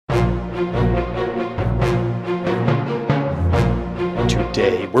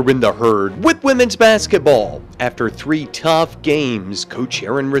Today, we're in the herd with women's basketball. After 3 tough games, Coach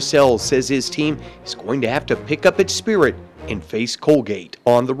Aaron Russell says his team is going to have to pick up its spirit and face Colgate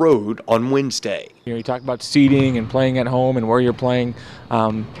on the road on Wednesday. You talk about seeding and playing at home and where you're playing.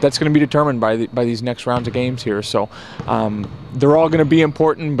 That's going to be determined by these next rounds of games here. So they're all going to be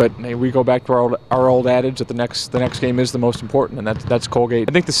important, but we go back to our old adage that the next game is the most important, and that's Colgate.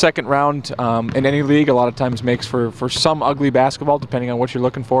 I think the second round in any league a lot of times makes for some ugly basketball, depending on what you're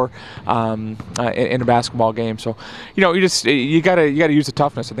looking for in a basketball game. So you gotta use the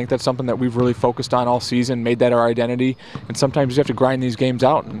toughness. I think that's something that we've really focused on all season, made that our identity, and sometimes you have to grind these games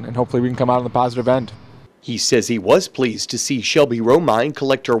out, and hopefully we can come out on the positive end. He says he was pleased to see Shelby Romine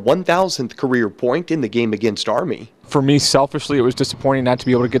collect her 1,000th career point in the game against Army. For me, selfishly, it was disappointing not to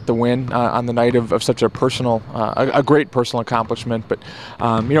be able to get the win on the night of such a personal, a great personal accomplishment. But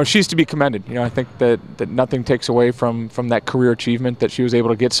she's to be commended. I think that nothing takes away from that career achievement that she was able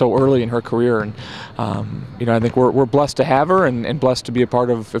to get so early in her career. And I think we're blessed to have her and blessed to be a part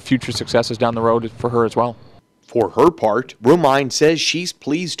of future successes down the road for her as well. For her part, Romine says she's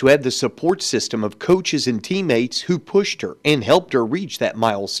pleased to have the support system of coaches and teammates who pushed her and helped her reach that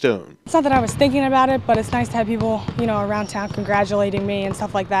milestone. It's not that I was thinking about it, but it's nice to have people, around town congratulating me and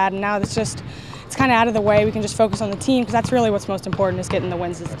stuff like that. And now it's kind of out of the way. We can just focus on the team, because that's really what's most important, is getting the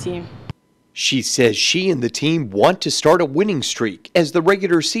wins as a team. She says she and the team want to start a winning streak as the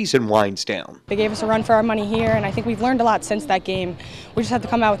regular season winds down. They gave us a run for our money here, and I think we've learned a lot since that game. We just have to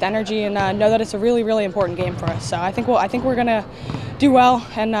come out with energy and know that it's a really, really important game for us. So I think we're going to do well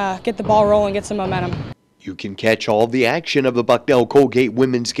and get the ball rolling, get some momentum. You can catch all the action of the Bucknell Colgate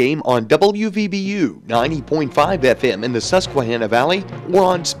women's game on WVBU 90.5 FM in the Susquehanna Valley or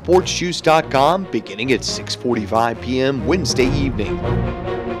on sportsjuice.com beginning at 6:45 p.m. Wednesday evening.